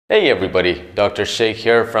Hey everybody, Dr. Shaikh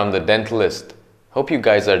here from The Dentalist. Hope you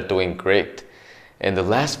guys are doing great. In the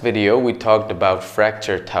last video, we talked about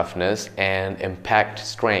fracture toughness and impact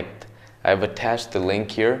strength. I've attached the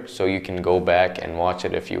link here so you can go back and watch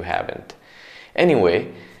it if you haven't.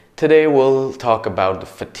 Anyway, today we'll talk about the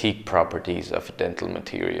fatigue properties of dental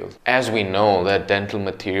materials. As we know that dental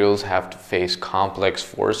materials have to face complex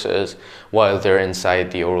forces while they're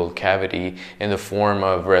inside the oral cavity in the form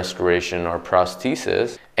of restoration or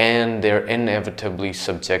prosthesis, and they're inevitably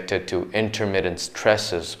subjected to intermittent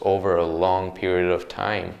stresses over a long period of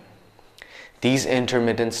time. These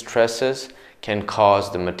intermittent stresses can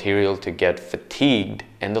cause the material to get fatigued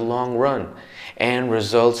in the long run and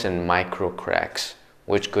results in micro cracks,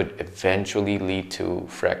 which could eventually lead to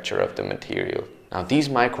fracture of the material. Now, these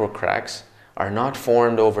micro cracks are not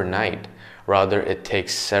formed overnight. Rather, it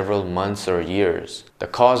takes several months or years. The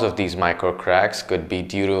cause of these micro cracks could be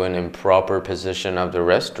due to an improper position of the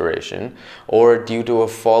restoration or due to a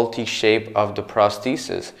faulty shape of the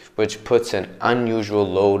prosthesis, which puts an unusual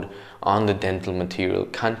load on the dental material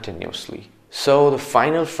continuously. So the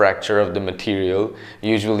final fracture of the material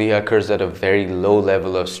usually occurs at a very low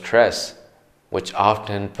level of stress, which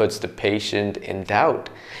often puts the patient in doubt,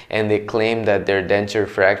 and they claim that their denture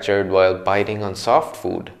fractured while biting on soft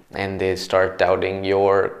food, and they start doubting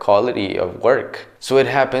your quality of work. So it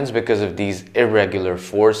happens because of these irregular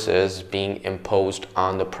forces being imposed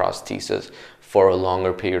on the prosthesis for a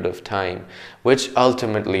longer period of time, which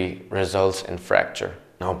ultimately results in fracture.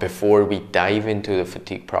 Now, before we dive into the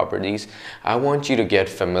fatigue properties, I want you to get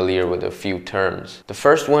familiar with a few terms. The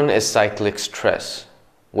first one is cyclic stress,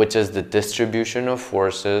 which is the distribution of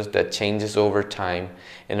forces that changes over time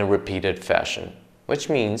in a repeated fashion. Which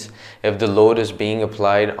means if the load is being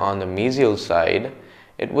applied on the mesial side,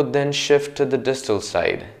 it would then shift to the distal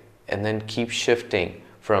side and then keep shifting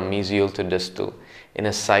from mesial to distal in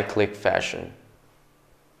a cyclic fashion.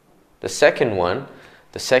 The second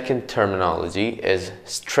terminology is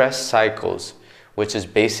stress cycles, which is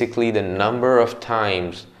basically the number of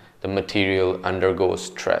times the material undergoes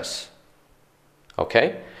stress.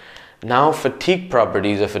 Okay? Now, fatigue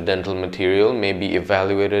properties of a dental material may be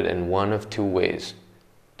evaluated in one of two ways.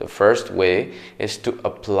 The first way is to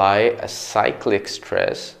apply a cyclic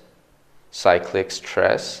stress.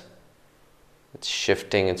 It's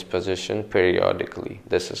shifting its position periodically.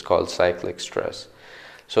 This is called cyclic stress.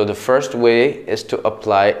 So the first way is to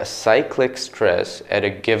apply a cyclic stress at a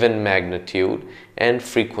given magnitude and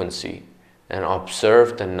frequency and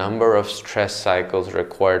observe the number of stress cycles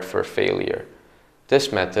required for failure.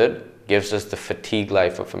 This method gives us the fatigue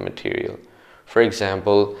life of a material. For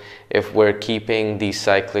example, if we're keeping these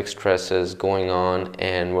cyclic stresses going on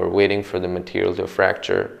and we're waiting for the material to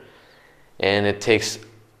fracture, and it takes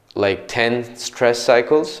like 10 stress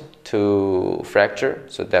cycles to fracture,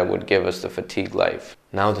 so that would give us the fatigue life.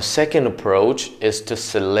 Now, the second approach is to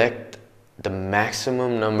select the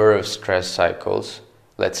maximum number of stress cycles,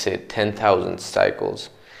 let's say 10,000 cycles,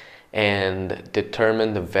 and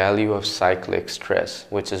determine the value of cyclic stress,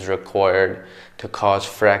 which is required to cause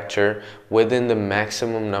fracture within the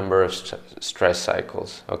maximum number of stress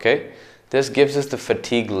cycles. Okay? This gives us the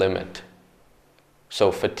fatigue limit.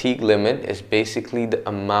 So fatigue limit is basically the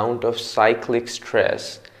amount of cyclic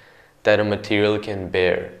stress that a material can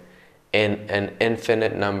bear in an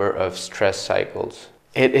infinite number of stress cycles.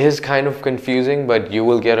 It is kind of confusing, but you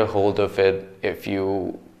will get a hold of it if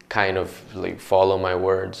you kind of like follow my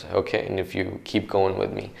words, okay, and if you keep going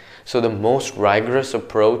with me. So the most rigorous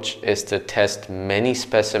approach is to test many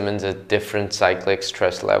specimens at different cyclic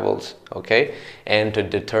stress levels, okay, and to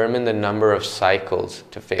determine the number of cycles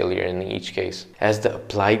to failure in each case. As the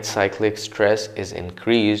applied cyclic stress is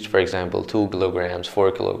increased, for example 2 kilograms,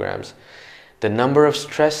 4 kilograms, the number of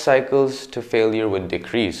stress cycles to failure would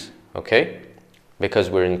decrease, okay, because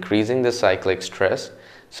we're increasing the cyclic stress.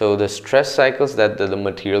 So the stress cycles that the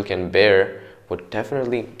material can bear would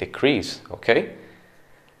definitely decrease, okay?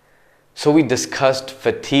 So we discussed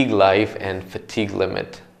fatigue life and fatigue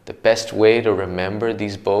limit. The best way to remember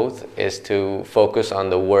these both is to focus on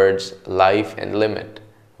the words life and limit,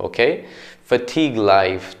 okay? Fatigue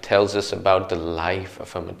life tells us about the life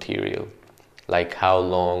of a material, like how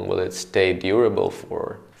long will it stay durable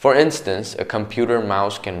for. For instance, a computer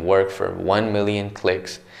mouse can work for 1 million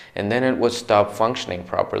clicks and then it would stop functioning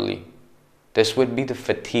properly. This would be the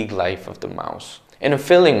fatigue life of the mouse. In a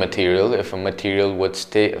filling material, if a material would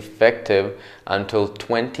stay effective until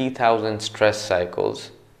 20,000 stress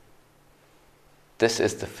cycles, this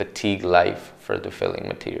is the fatigue life for the filling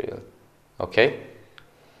material. Okay?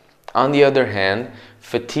 On the other hand,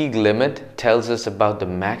 fatigue limit tells us about the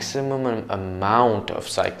maximum amount of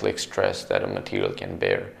cyclic stress that a material can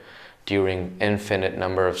bear during infinite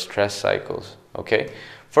number of stress cycles. Okay?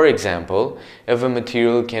 For example, if a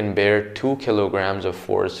material can bear 2 kilograms of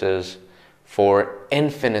forces for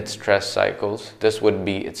infinite stress cycles, this would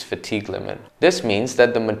be its fatigue limit. This means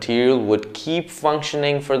that the material would keep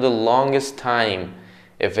functioning for the longest time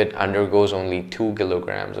if it undergoes only 2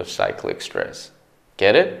 kilograms of cyclic stress.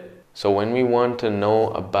 Get it? So when we want to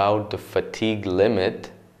know about the fatigue limit,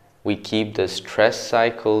 we keep the stress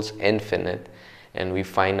cycles infinite and we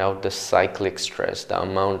find out the cyclic stress, the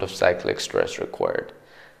amount of cyclic stress required.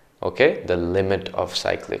 Okay, the limit of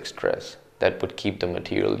cyclic stress that would keep the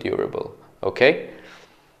material durable. Okay,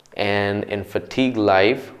 and in fatigue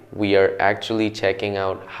life, we are actually checking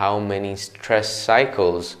out how many stress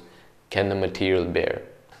cycles can the material bear.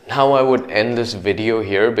 Now I would end this video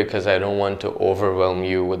here because I don't want to overwhelm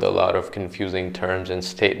you with a lot of confusing terms and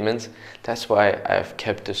statements. That's why I've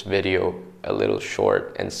kept this video a little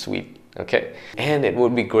short and sweet. Okay, and it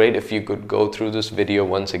would be great if you could go through this video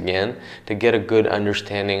once again to get a good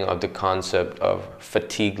understanding of the concept of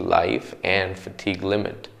fatigue life and fatigue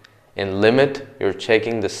limit. In limit, you're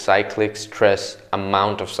checking the cyclic stress,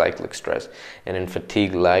 amount of cyclic stress, and in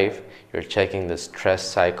fatigue life, you're checking the stress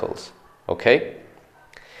cycles. Okay,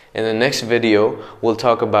 in the next video we'll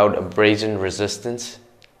talk about abrasion resistance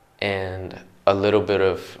and a little bit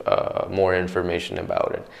of more information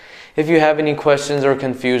about it. If you have any questions or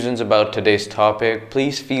confusions about today's topic,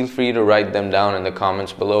 please feel free to write them down in the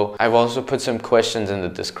comments below. I've also put some questions in the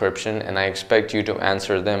description and I expect you to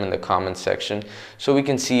answer them in the comments section so we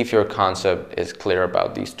can see if your concept is clear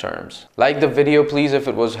about these terms. Like the video please if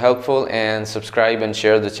it was helpful, and subscribe and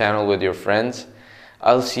share the channel with your friends.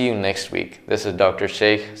 I'll see you next week. This is Dr.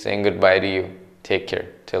 Shaikh saying goodbye to you. Take care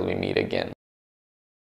till we meet again.